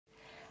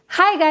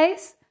Hi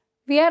guys!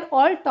 We are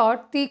all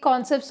taught the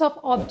concepts of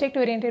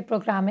object-oriented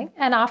programming,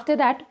 and after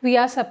that we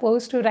are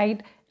supposed to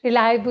write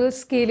reliable,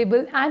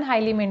 scalable and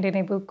highly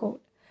maintainable code.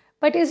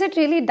 But is it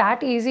really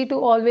that easy to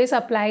always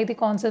apply the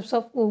concepts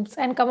of OOPS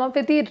and come up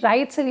with the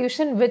right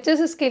solution which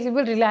is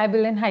scalable,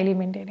 reliable and highly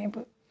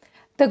maintainable?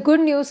 The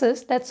good news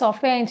is that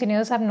software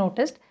engineers have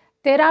noticed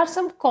there are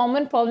some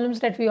common problems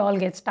that we all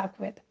get stuck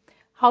with.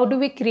 How do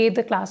we create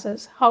the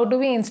classes? How do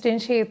we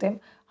instantiate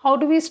them? How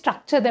do we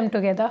structure them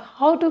together?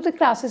 How do the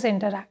classes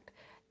interact?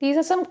 These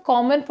are some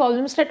common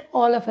problems that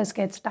all of us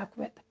get stuck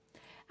with.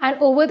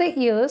 And over the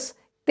years,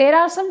 there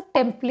are some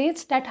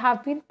templates that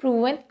have been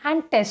proven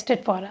and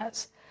tested for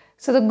us.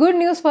 So the good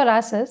news for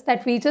us is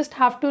that we just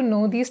have to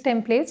know these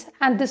templates,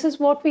 and this is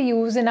what we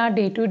use in our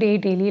day-to-day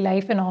daily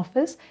life in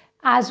office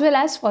as well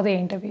as for the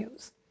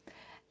interviews.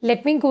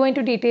 Let me go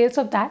into details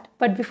of that,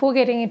 but before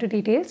getting into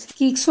details,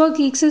 Geeks for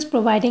Geeks is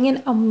providing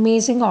an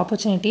amazing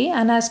opportunity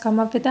and has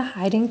come up with a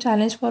hiring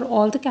challenge for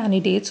all the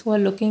candidates who are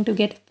looking to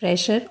get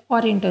fresher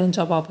or intern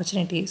job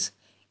opportunities.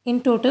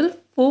 In total,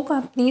 4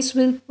 companies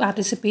will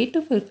participate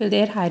to fulfill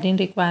their hiring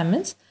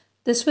requirements.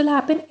 This will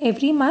happen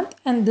every month,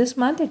 and this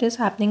month it is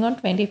happening on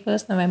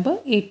 21st November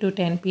 8 to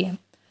 10 pm.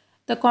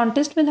 The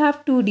contest will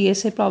have 2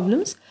 DSA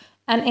problems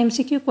and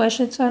MCQ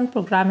questions on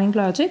programming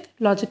logic,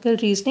 logical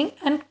reasoning,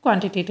 and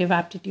quantitative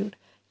aptitude.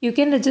 You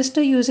can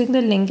register using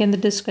the link in the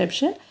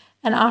description,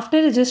 and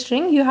after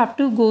registering, you have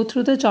to go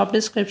through the job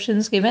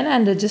descriptions given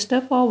and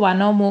register for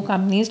one or more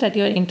companies that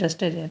you are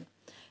interested in.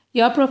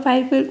 Your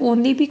profile will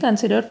only be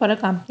considered for a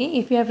company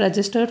if you have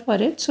registered for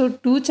it, so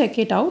do check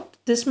it out.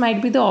 This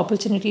might be the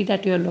opportunity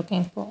that you are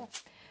looking for.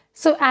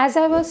 So as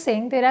I was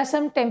saying, there are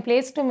some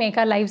templates to make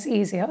our lives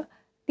easier.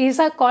 These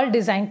are called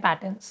design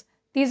patterns.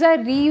 These are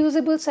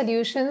reusable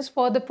solutions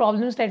for the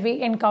problems that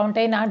we encounter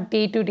in our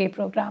day-to-day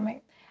programming.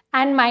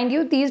 And mind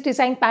you, these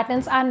design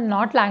patterns are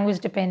not language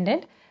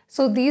dependent.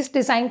 So these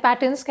design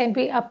patterns can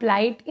be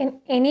applied in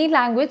any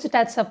language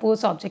that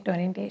supports object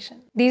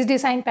orientation. These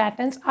design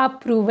patterns are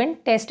proven,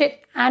 tested,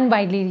 and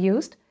widely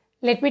used.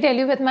 Let me tell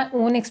you with my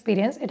own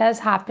experience, it has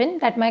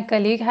happened that my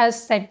colleague has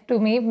said to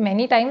me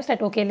many times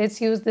that, okay, let's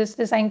use this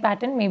design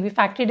pattern, maybe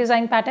factory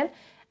design pattern,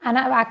 and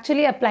I've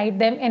actually applied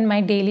them in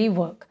my daily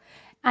work.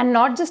 And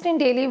not just in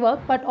daily work,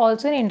 but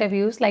also in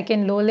interviews, like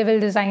in low-level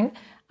design.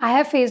 I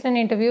have faced an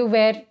interview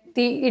where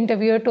the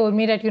interviewer told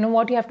me that, you know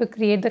what, you have to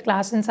create the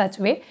class in such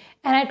way.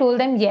 And I told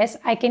them, yes,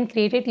 I can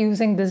create it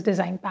using this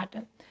design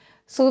pattern.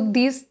 So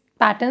these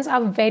patterns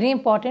are very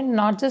important,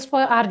 not just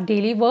for our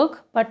daily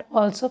work, but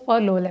also for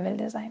low-level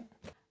design.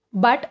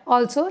 But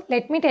also,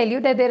 let me tell you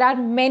that there are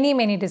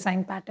many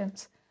design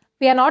patterns.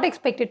 We are not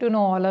expected to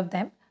know all of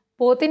them.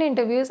 Both in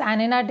interviews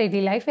and in our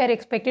daily life, we are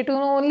expected to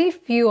know only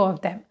few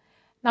of them.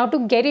 Now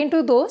to get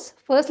into those,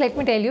 first let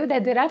me tell you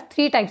that there are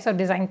 3 types of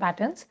design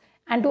patterns.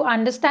 And to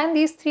understand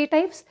these 3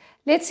 types,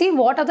 let's see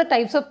what are the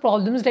types of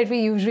problems that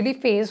we usually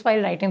face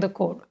while writing the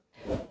code.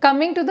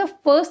 Coming to the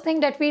first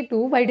thing that we do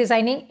while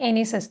designing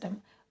any system,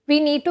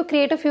 we need to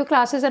create a few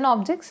classes and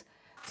objects.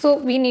 So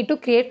we need to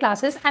create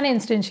classes and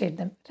instantiate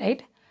them,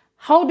 right?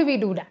 How do we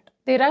do that?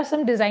 There are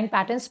some design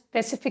patterns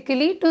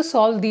specifically to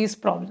solve these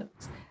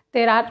problems.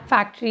 There are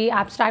factory,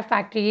 abstract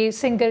factory,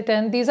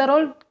 singleton. These are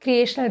all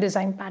creational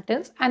design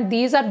patterns, and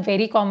these are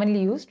very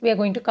commonly used. We are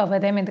going to cover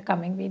them in the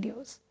coming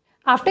videos.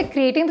 After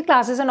creating the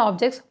classes and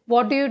objects,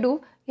 what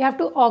do? You have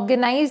to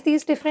organize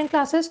these different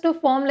classes to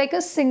form like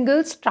a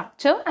single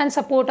structure and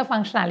support a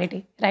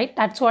functionality, right?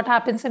 That's what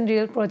happens in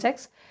real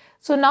projects.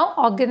 So now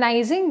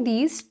organizing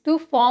these to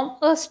form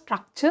a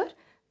structure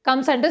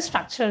comes under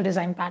structural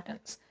design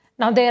patterns.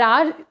 Now there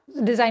are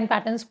design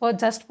patterns for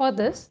just for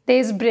this.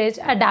 There's bridge,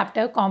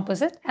 adapter,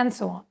 composite, and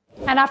so on.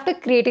 And after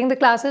creating the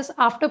classes,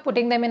 after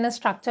putting them in a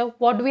structure,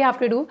 what do?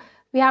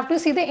 We have to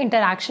see the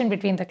interaction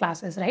between the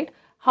classes, right?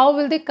 How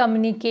will they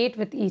communicate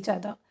with each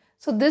other?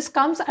 So this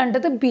comes under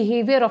the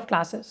behavior of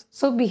classes.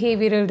 So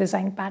behavioral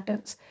design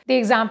patterns. The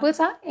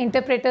examples are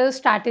interpreter,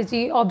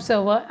 strategy,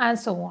 observer, and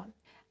so on.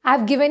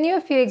 I've given you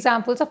a few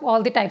examples of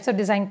all the types of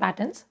design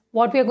patterns.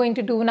 What we are going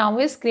to do now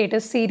is create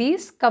a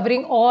series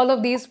covering all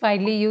of these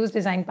widely used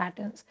design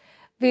patterns.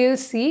 We'll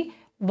see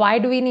why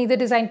do we need the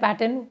design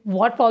pattern,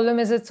 what problem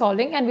is it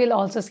solving, and we'll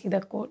also see the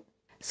code.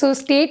 So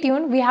stay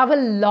tuned. We have a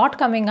lot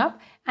coming up,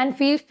 and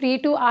feel free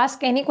to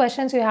ask any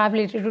questions you have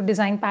related to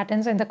design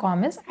patterns in the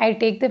comments. I'll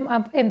take them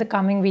up in the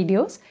coming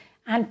videos.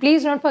 And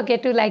please don't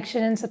forget to like,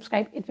 share, and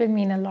subscribe. It will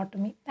mean a lot to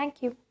me.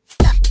 Thank you.